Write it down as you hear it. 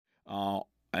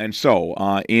And so,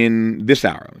 in this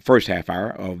hour, first half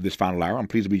hour of this final hour, I'm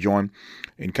pleased to be joined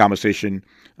in conversation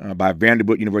by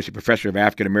Vanderbilt University Professor of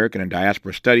African American and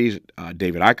Diaspora Studies,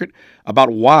 David Ikard,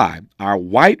 about why our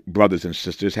white brothers and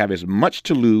sisters have as much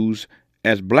to lose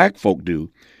as black folk do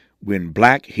when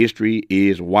black history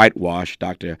is whitewashed.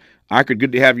 Dr. Ikard,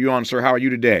 good to have you on, sir. How are you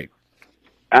today?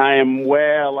 I am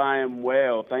well. I am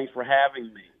well. Thanks for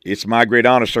having me. It's my great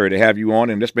honor, sir, to have you on,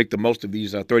 and let's make the most of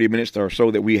these 30 minutes or so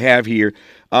that we have here.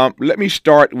 Let me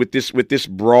start with this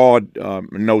broad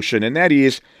notion, and that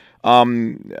is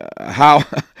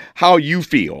how you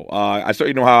feel. I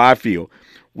certainly know how I feel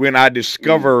when I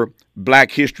discover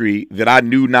black history that I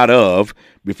knew not of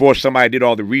before somebody did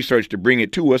all the research to bring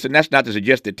it to us. And that's not to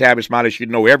suggest that Tavis Smiley should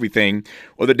know everything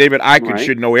or that David Ikard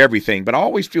should know everything, but I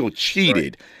always feel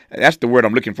cheated. Right. That's the word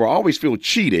I'm looking for. I always feel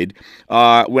cheated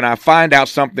when I find out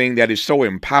something that is so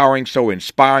empowering, so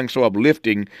inspiring, so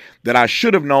uplifting that I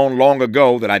should have known long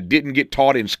ago that I didn't get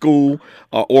taught in school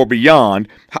or beyond.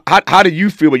 How do you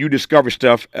feel when you discover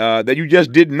stuff that you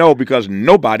just didn't know because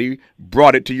nobody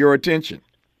brought it to your attention?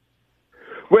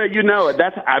 Well,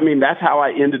 that's how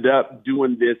I ended up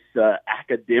doing this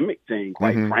academic thing,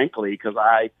 quite frankly, because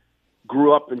I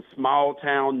grew up in small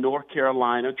town North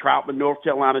Carolina, Troutman, North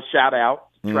Carolina. Shout out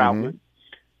Troutman.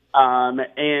 And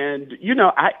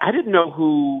I didn't know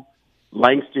who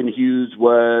Langston Hughes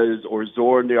was, or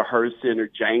Zora Neale Hurston, or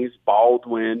James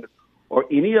Baldwin, or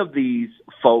any of these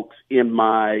folks in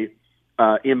my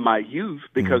youth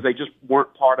because they just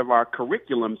weren't part of our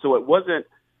curriculum. So it wasn't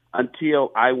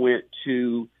until I went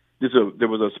to there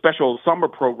was a special summer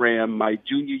program my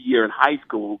junior year in high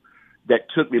school that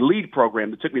took me, lead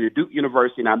program, that took me to Duke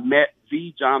University, and I met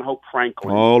the John Hope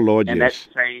Franklin. Oh, Lord, and yes.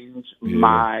 that changed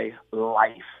my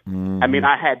life. I mean,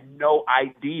 I had no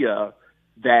idea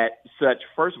that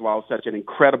first of all, such an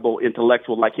incredible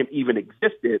intellectual like him even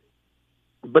existed.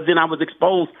 But then I was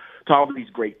exposed to all of these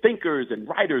great thinkers and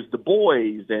writers, Du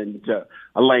Bois and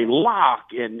Alain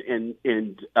Locke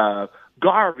and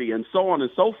Garvey and so on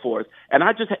and so forth. And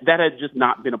that had just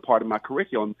not been a part of my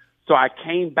curriculum. So I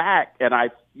came back and I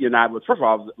was, first of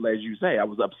all, as you say, I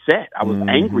was upset. I was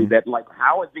angry that, like,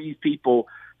 how are these people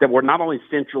that were not only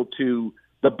central to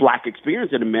the black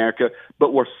experience in America,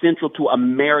 but were central to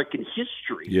American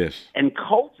history and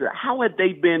culture, how had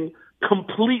they been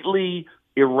completely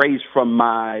erased from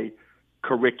my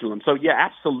curriculum? So yeah,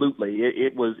 absolutely.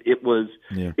 It was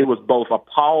both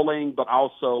appalling, but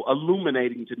also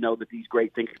illuminating to know that these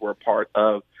great thinkers were a part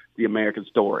of the American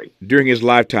story. During his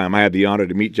lifetime, I had the honor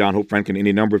to meet John Hope Franklin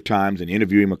any number of times and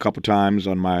interview him a couple times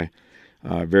on my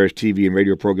various TV and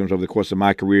radio programs over the course of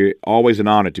my career. Always an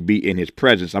honor to be in his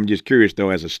presence. I'm just curious, though,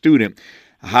 as a student,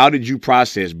 how did you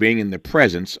process being in the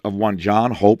presence of one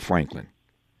John Hope Franklin?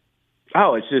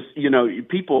 Oh, it's just,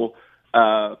 people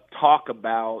talk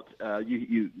about,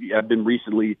 I've been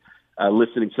recently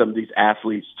listening to some of these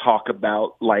athletes talk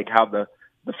about, like, how the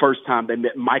first time they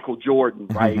met Michael Jordan,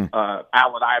 right?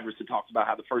 Allen Iverson talks about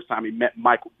how the first time he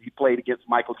played against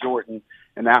Michael Jordan,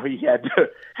 and how he had to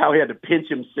pinch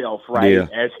himself, right,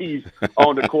 as he's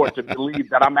on the court to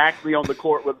believe that I'm actually on the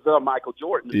court with the Michael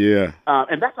Jordan. Yeah,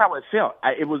 and that's how it felt.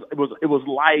 It was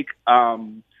like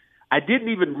I didn't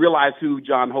even realize who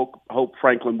John Hope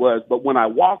Franklin was, but when I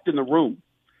walked in the room,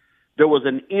 there was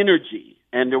an energy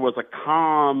and there was a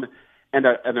calm and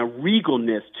a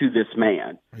regalness to this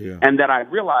man, and that I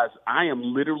realized I am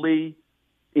literally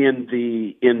in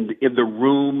the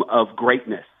room of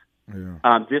greatness.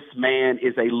 This man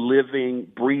is a living,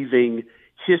 breathing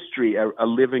history, a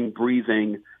living,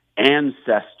 breathing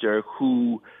ancestor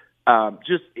who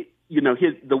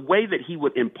the way that he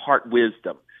would impart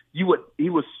wisdom. He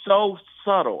was so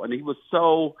subtle and he was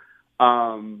so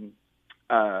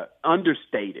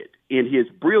understated in his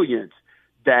brilliance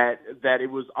that it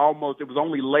was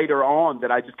only later on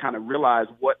that I just kind of realized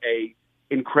what a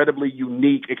incredibly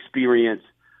unique experience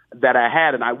that I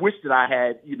had. And I wish that I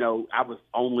had,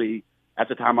 at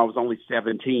the time I was only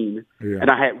 17, and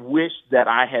I had wished that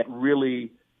I had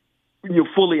really,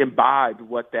 fully imbibed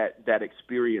what that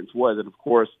experience was. And of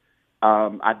course,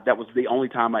 that was the only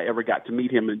time I ever got to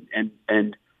meet him,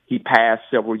 and he passed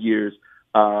several years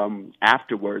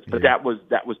afterwards. But that was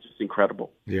just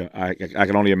incredible. Yeah, I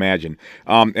can only imagine.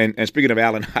 And speaking of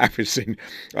Allen Iverson,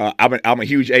 I'm a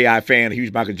huge AI fan, a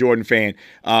huge Michael Jordan fan.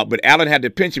 But Allen had to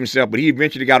pinch himself, but he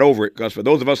eventually got over it, because for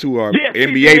those of us who are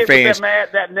NBA fans,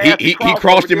 he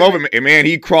crossed him over, man.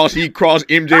 He crossed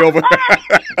MJ over.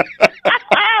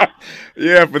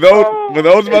 Yeah, for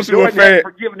those of us who are Jordan fans. hasn't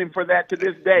forgiven him for that to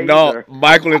this day No, either.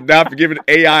 Michael is not forgiving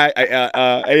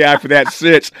AI for that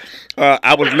since.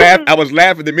 I was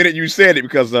laughing the minute you said it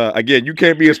because again, you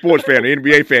can't be a sports fan or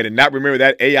NBA fan and not remember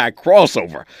that AI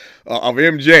crossover of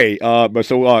MJ. But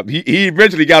so he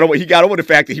eventually got over the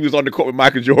fact that he was on the court with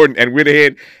Michael Jordan and went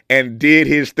ahead and did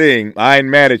his thing. I ain't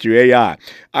mad at you, AI.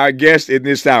 Our guest in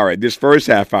this hour, this first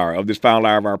half hour of this final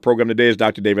hour of our program today is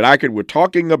Dr. David Ikard. We're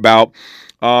talking about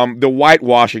the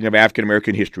whitewashing of African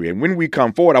American history. And when we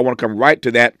come forward, I want to come right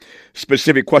to that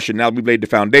specific question. Now that we've laid the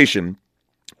foundation,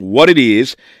 what it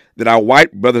is that our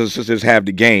white brothers and sisters have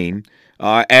to gain,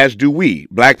 as do we,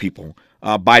 black people,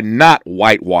 by not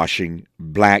whitewashing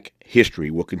black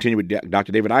history. We'll continue with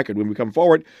Dr. David Ikard when we come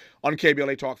forward on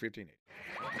KBLA Talk 1580.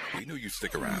 We knew you'd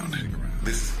stick around.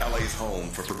 This is LA's home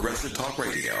for progressive talk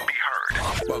radio. Be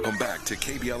heard. Welcome back to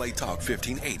KBLA Talk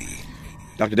 1580.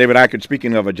 Dr. David Ikard,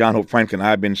 speaking of John Hope Franklin,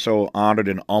 I've been so honored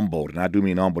and humbled, and I do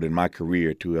mean humbled in my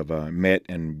career, to have met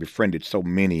and befriended so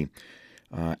many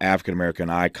African-American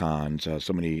icons,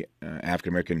 so many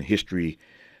African-American history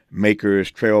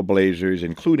makers, trailblazers,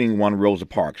 including one Rosa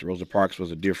Parks. Rosa Parks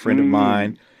was a dear friend of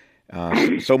mine,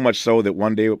 so much so that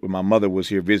one day when my mother was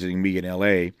here visiting me in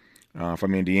L.A.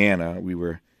 From Indiana, we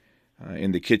were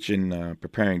in the kitchen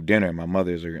preparing dinner. My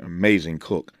mother is an amazing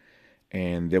cook.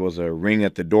 And there was a ring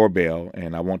at the doorbell,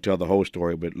 and I won't tell the whole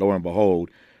story, but lo and behold,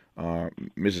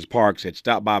 Mrs. Parks had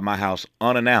stopped by my house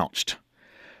unannounced.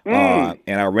 And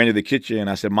I ran to the kitchen, and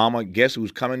I said, Mama, guess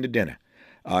who's coming to dinner?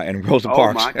 And Rosa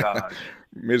Parks. Oh, my gosh.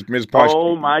 Ms. Parks.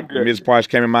 Oh, my goodness. Ms. Parks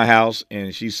came in my house,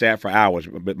 and she sat for hours.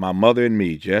 But my mother and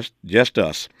me, just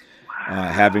us,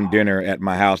 having dinner at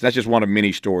my house. That's just one of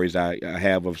many stories I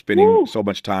have of spending so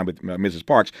much time with Mrs.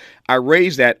 Parks. I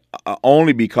raise that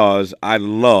only because I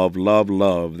love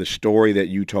the story that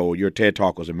you told. Your TED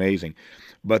Talk was amazing.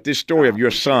 But this story of your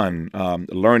son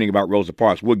learning about Rosa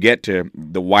Parks, we'll get to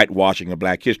the whitewashing of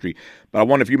black history. But I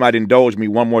wonder if you might indulge me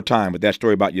one more time with that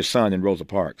story about your son and Rosa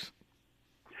Parks.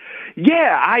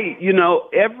 Yeah,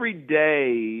 every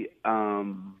day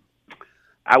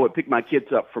I would pick my kids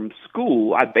up from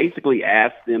school. I basically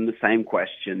asked them the same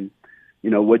question,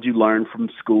 what'd you learn from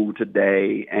school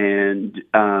today? And,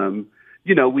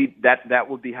 that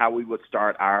would be how we would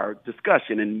start our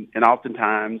discussion. And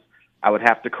oftentimes I would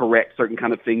have to correct certain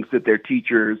kind of things that their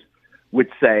teachers would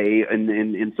say. And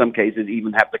in some cases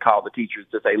even have to call the teachers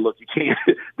to say, look, you can't,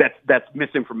 that's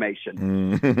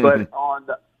misinformation.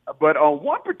 But on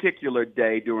one particular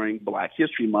day during Black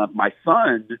History Month, my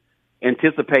son,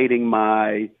 anticipating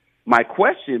my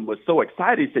question, was so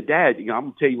excited. He said, Dad, I'm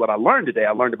going to tell you what I learned today.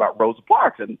 I learned about Rosa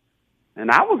Parks. And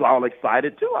I was all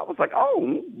excited, too. I was like,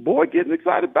 oh, boy, getting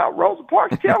excited about Rosa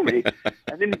Parks. Tell me.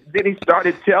 And then he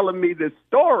started telling me this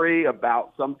story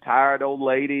about some tired old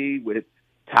lady with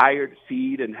tired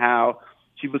feet and how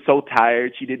she was so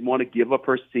tired she didn't want to give up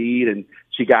her seat and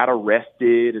she got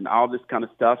arrested and all this kind of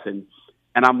stuff. And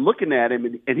I'm looking at him,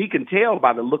 and he can tell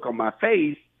by the look on my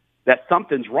face that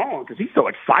something's wrong because he's so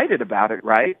excited about it,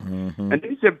 right? Mm-hmm. And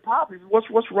he said, Pop,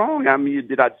 what's wrong? I mean,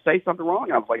 did I say something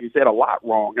wrong? I was like, you said a lot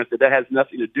wrong. I said, that has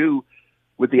nothing to do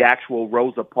with the actual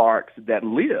Rosa Parks that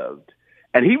lived.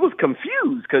 And he was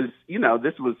confused because,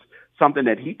 this was something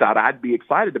that he thought I'd be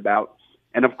excited about.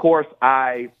 And, of course,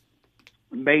 I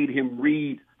made him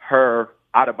read her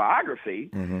autobiography,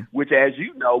 which, as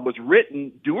you know, was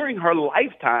written during her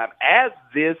lifetime as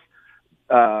this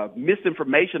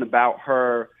misinformation about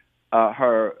her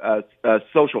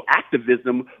social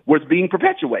activism was being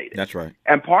perpetuated. That's right.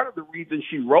 And part of the reason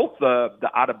she wrote the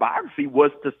autobiography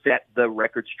was to set the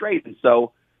record straight. And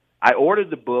so I ordered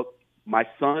the book. My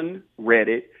son read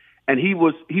it, and he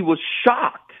was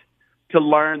shocked to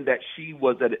learn that she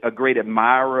was a great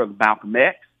admirer of Malcolm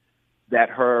X, that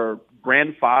her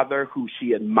grandfather, who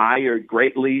she admired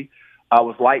greatly,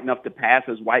 was light enough to pass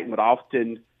as white and would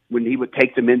often, when he would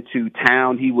take them into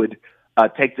town, he would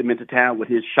take them into town with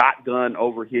his shotgun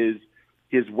over his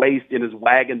waist in his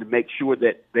wagon to make sure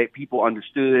that people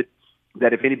understood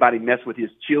that if anybody messed with his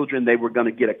children, they were going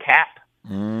to get a cap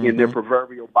in their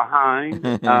proverbial behind.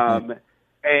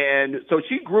 And so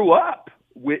she grew up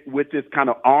with this kind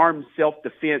of armed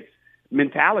self-defense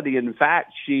mentality. And in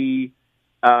fact, she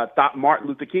thought Martin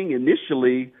Luther King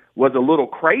initially was a little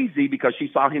crazy because she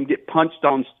saw him get punched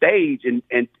on stage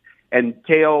and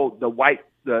tell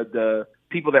the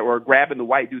people that were grabbing the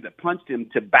white dude that punched him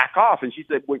to back off. And she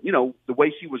said, well, the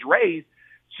way she was raised,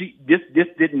 this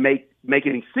didn't make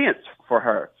any sense for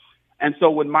her. And so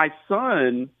when my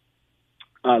son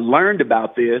learned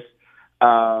about this,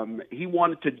 he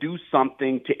wanted to do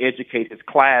something to educate his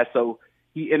class. So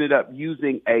he ended up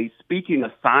using a speaking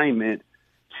assignment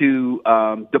to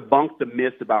debunk the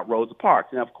myths about Rosa Parks.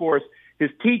 And of course, his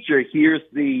teacher hears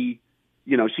she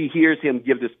hears him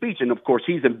give the speech, and of course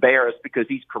he's embarrassed because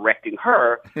he's correcting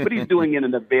her, but he's doing it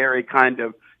in a very kind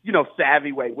of,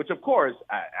 savvy way, which of course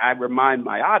I remind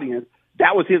my audience,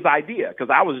 that was his idea, because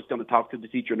I was just going to talk to the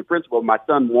teacher and the principal. My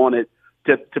son wanted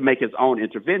to make his own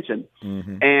intervention.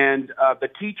 Mm-hmm. And the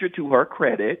teacher, to her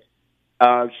credit,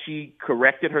 she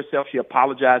corrected herself. She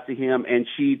apologized to him, and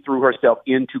she threw herself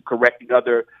into correcting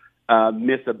other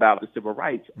myths about the civil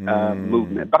rights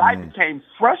movement. But I became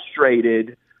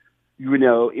frustrated,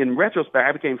 in retrospect,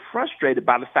 I became frustrated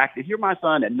by the fact that here my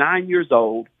son at 9 years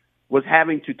old was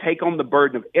having to take on the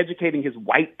burden of educating his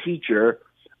white teacher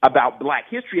about Black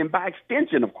history, and by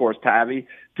extension, of course, Tavis,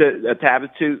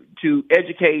 to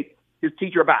educate his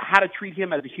teacher about how to treat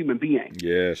him as a human being.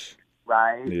 Yes.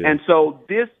 Right. Yeah. And so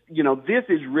this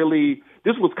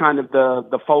was kind of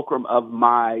the fulcrum of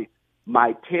my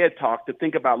TED Talk, to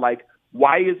think about, like,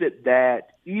 why is it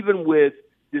that even with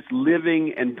this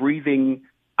living and breathing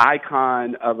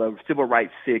icon of a civil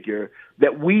rights figure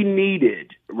that we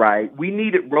needed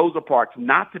Rosa Parks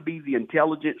not to be the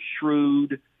intelligent,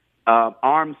 shrewd,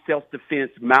 armed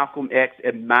self-defense, Malcolm X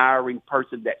admiring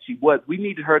person that she was. We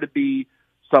needed her to be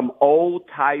some old,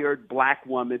 tired Black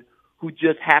woman who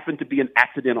just happened to be an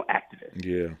accidental activist.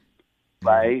 Yeah.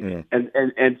 Right? Yeah.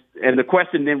 And the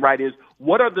question then, is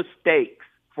what are the stakes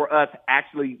for us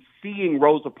actually seeing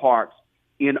Rosa Parks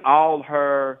in all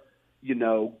her,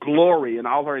 glory and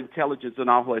all her intelligence and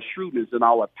all her shrewdness and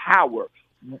all her power?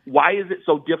 Why is it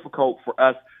so difficult for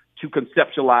us to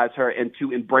conceptualize her and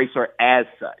to embrace her as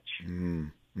such?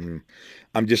 Mm-hmm.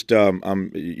 I'm just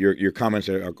your comments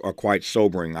are quite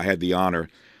sobering. I had the honor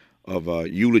of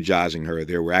eulogizing her.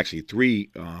 There were actually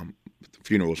three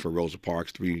funerals for Rosa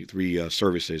Parks, three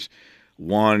services.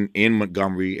 One in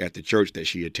Montgomery at the church that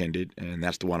she attended, and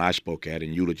that's the one I spoke at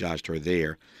and eulogized her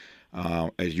there.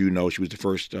 As you know, she was the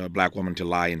first Black woman to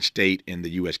lie in state in the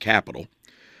U.S. Capitol.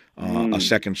 A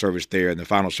second service there, and the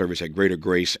final service at Greater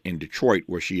Grace in Detroit,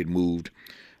 where she had moved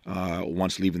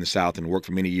once leaving the South and worked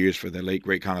for many years for the late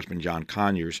great Congressman John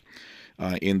Conyers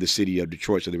in the city of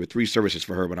Detroit. So there were three services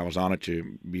for her, but I was honored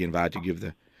to be invited to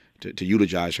give to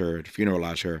eulogize her, to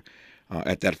funeralize her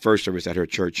at that first service at her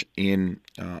church in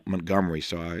Montgomery.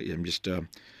 So I am just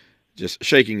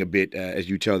shaking a bit as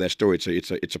you tell that story.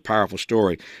 It's a powerful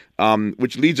story,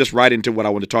 which leads us right into what I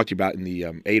want to talk to you about in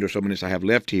the 8 or so minutes I have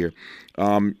left here.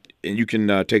 And you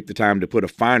can take the time to put a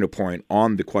finer point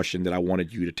on the question that I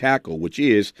wanted you to tackle, which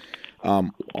is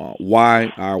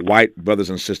why our white brothers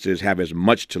and sisters have as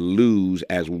much to lose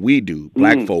as we do,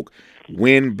 Black folk,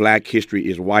 when Black history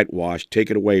is whitewashed.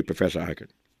 Take it away, Professor Ikard.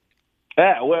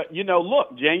 Well,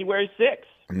 look, January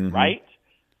 6th, right?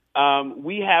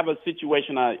 We have a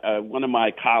situation. One of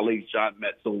my colleagues, John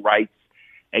Metzel, writes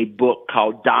a book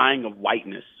called Dying of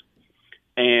Whiteness.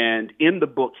 And in the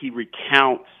book, he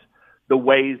recounts the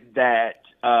ways that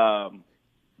gun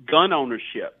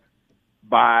ownership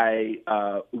by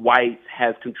whites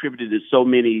has contributed to so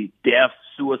many deaths,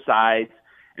 suicides,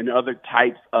 and other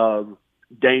types of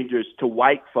dangers to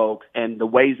white folks, and the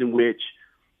ways in which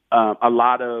a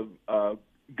lot of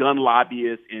gun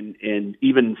lobbyists and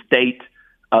even state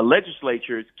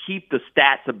legislatures keep the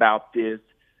stats about this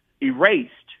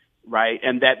erased, right?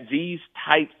 And that these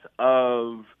types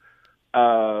of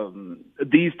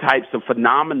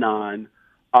phenomenon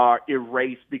are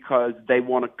erased because they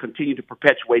want to continue to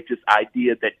perpetuate this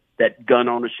idea that gun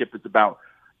ownership is about,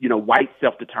 white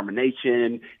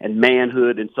self-determination and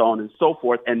manhood and so on and so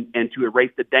forth, and to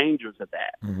erase the dangers of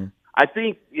that. Mm-hmm. I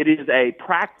think it is a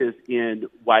practice in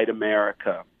white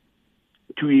America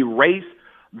to erase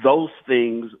those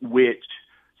things which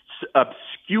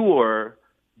obscure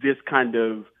this kind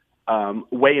of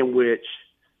way in which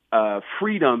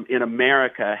freedom in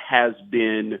America has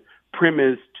been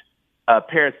premised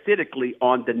parasitically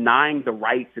on denying the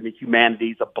rights and the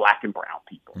humanities of Black and brown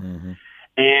people. Mm-hmm.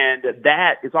 And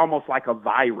that is almost like a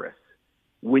virus.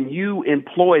 When you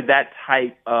employ that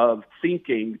type of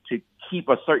thinking to keep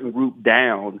a certain group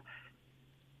down,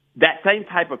 that same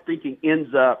type of thinking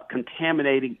ends up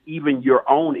contaminating even your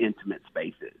own intimate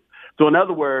spaces. So in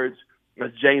other words,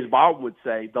 as James Baldwin would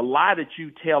say, the lie that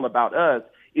you tell about us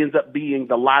ends up being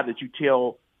the lie that you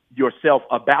tell yourself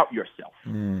about yourself.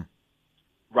 Mm.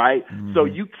 Right? Mm. So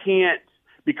you can't,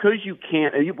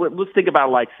 let's think about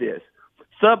it like this.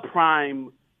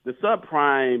 The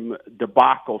subprime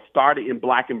debacle started in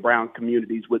Black and brown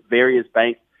communities with various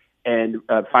banks and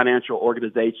financial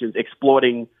organizations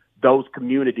exploiting those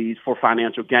communities for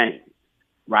financial gain,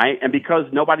 right? And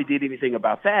because nobody did anything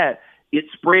about that, it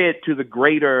spread to the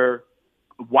greater,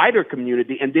 wider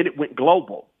community, and then it went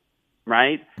global,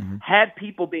 right, had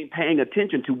people been paying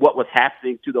attention to what was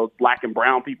happening to those black and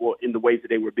brown people in the ways that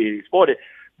they were being exploited,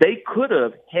 they could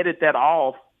have headed that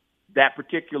off, that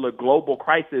particular global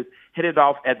crisis, headed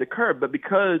off at the curb. But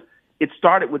because it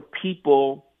started with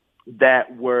people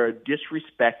that were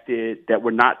disrespected, that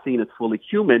were not seen as fully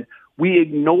human, we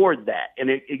ignored that, and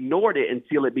ignored it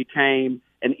until it became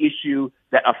an issue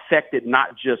that affected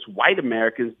not just white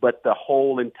Americans, but the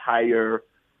whole entire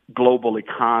global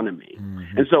economy.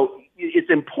 And so it's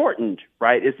important,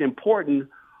 right? It's important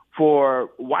for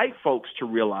white folks to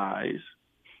realize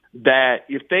that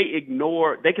if they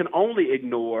can only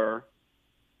ignore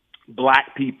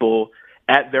black people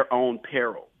at their own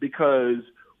peril, because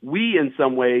we, in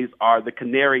some ways, are the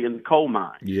canary in the coal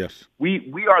mine. Yes,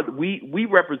 we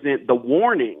represent the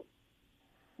warning,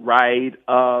 right,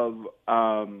 of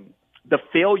the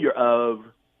failure of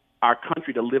our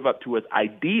country to live up to its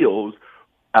ideals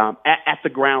at the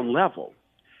ground level.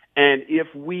 And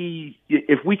if we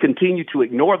continue to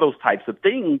ignore those types of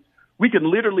things, we can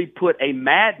literally put a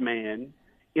madman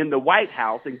in the White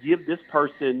House and give this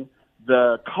person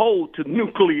the code to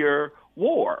nuclear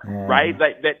war, right?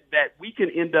 That we can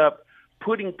end up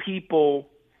putting people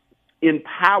in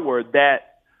power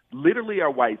that literally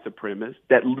are white supremacists,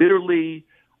 that literally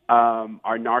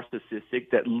are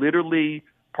narcissistic, that literally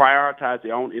prioritize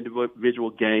their own individual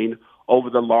gain over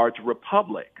the large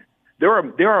republic. There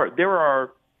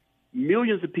are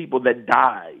millions of people that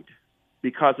died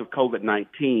because of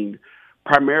COVID-19,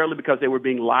 primarily because they were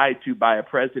being lied to by a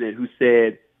president who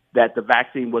said that the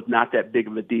vaccine was not that big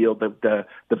of a deal, the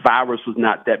virus was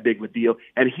not that big of a deal,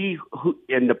 and he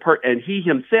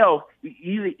himself,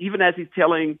 even as he's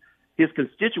telling his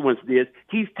constituents this,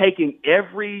 he's taking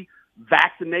every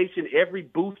vaccination, every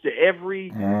booster, every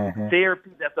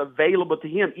therapy that's available to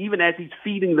him, even as he's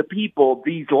feeding the people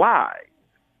these lies.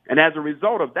 And as a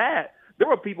result of that, there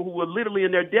were people who were literally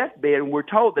in their deathbed and were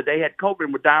told that they had COVID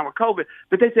and were dying with COVID,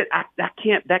 but they said,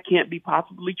 that can't be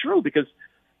possibly true because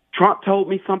Trump told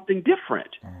me something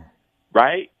different,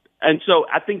 right? And so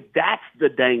I think that's the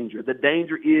danger. The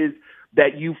danger is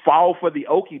that you fall for the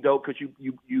okie doke because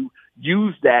you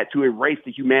use that to erase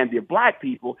the humanity of black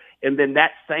people, and then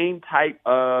that same type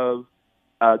of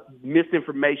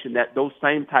misinformation, that those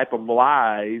same type of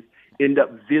lies end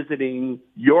up visiting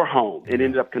your home and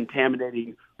end up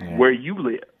contaminating where you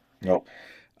live. No.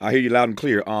 I hear you loud and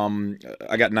clear.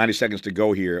 I got 90 seconds to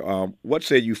go here. What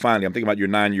say you finally? I'm thinking about your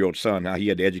 9-year-old son, how he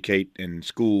had to educate in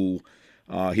school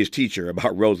his teacher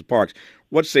about Rosa Parks.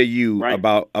 What say you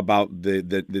about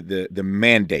the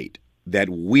mandate that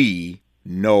we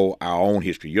know our own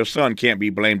history? Your son can't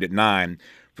be blamed at 9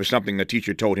 for something a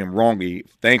teacher told him wrongly.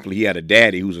 Thankfully, he had a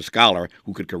daddy who's a scholar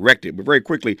who could correct it. But very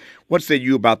quickly, what say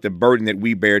you about the burden that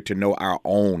we bear to know our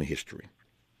own history?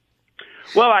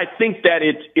 Well, I think that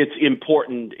it's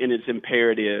important and it's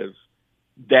imperative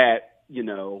that,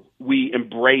 we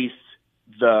embrace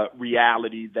the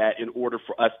reality that in order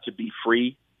for us to be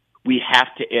free, we have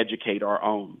to educate our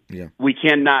own. Yeah. We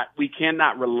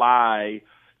cannot rely,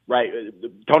 right?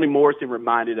 Toni Morrison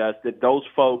reminded us that those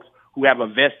folks who have a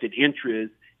vested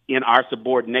interest in our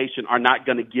subordination are not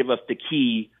going to give us the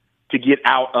key to get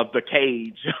out of the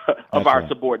cage of our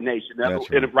subordination.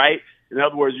 Right? In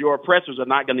other words, your oppressors are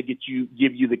not going to give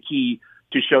you the key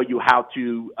to show you how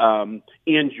to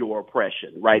end your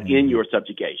oppression, right? End your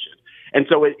subjugation. And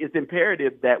so it's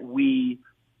imperative that we,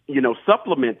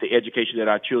 supplement the education that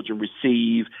our children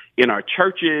receive in our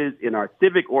churches, in our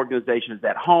civic organizations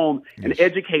at home, and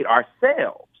educate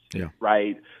ourselves,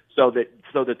 right? So that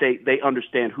they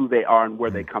understand who they are and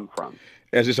where they come from.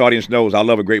 As this audience knows, I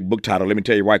love a great book title. Let me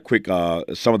tell you right quick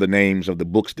some of the names of the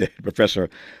books that Professor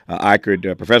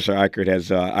Ikard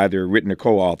has either written or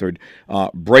co-authored.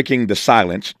 Breaking the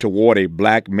Silence Toward a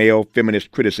Black Male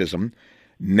Feminist Criticism,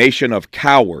 Nation of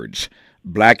Cowards,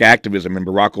 Black Activism in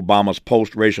Barack Obama's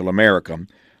Post-Racial America,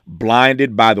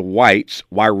 Blinded by the Whites,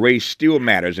 Why Race Still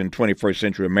Matters in 21st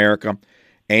Century America,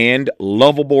 and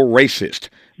Lovable Racist,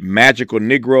 Magical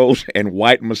Negroes and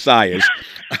White Messiahs.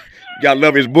 You got to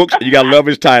love his books. You got to love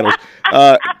his titles.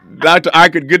 Dr.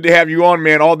 Ikard, good to have you on,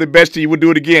 man. All the best to you. We'll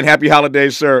do it again. Happy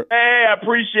holidays, sir. Hey, I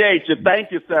appreciate you.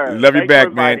 Thank you, sir. Love you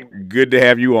back, man. Good to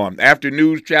have you on. After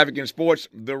news, traffic, and sports,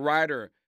 The Rider.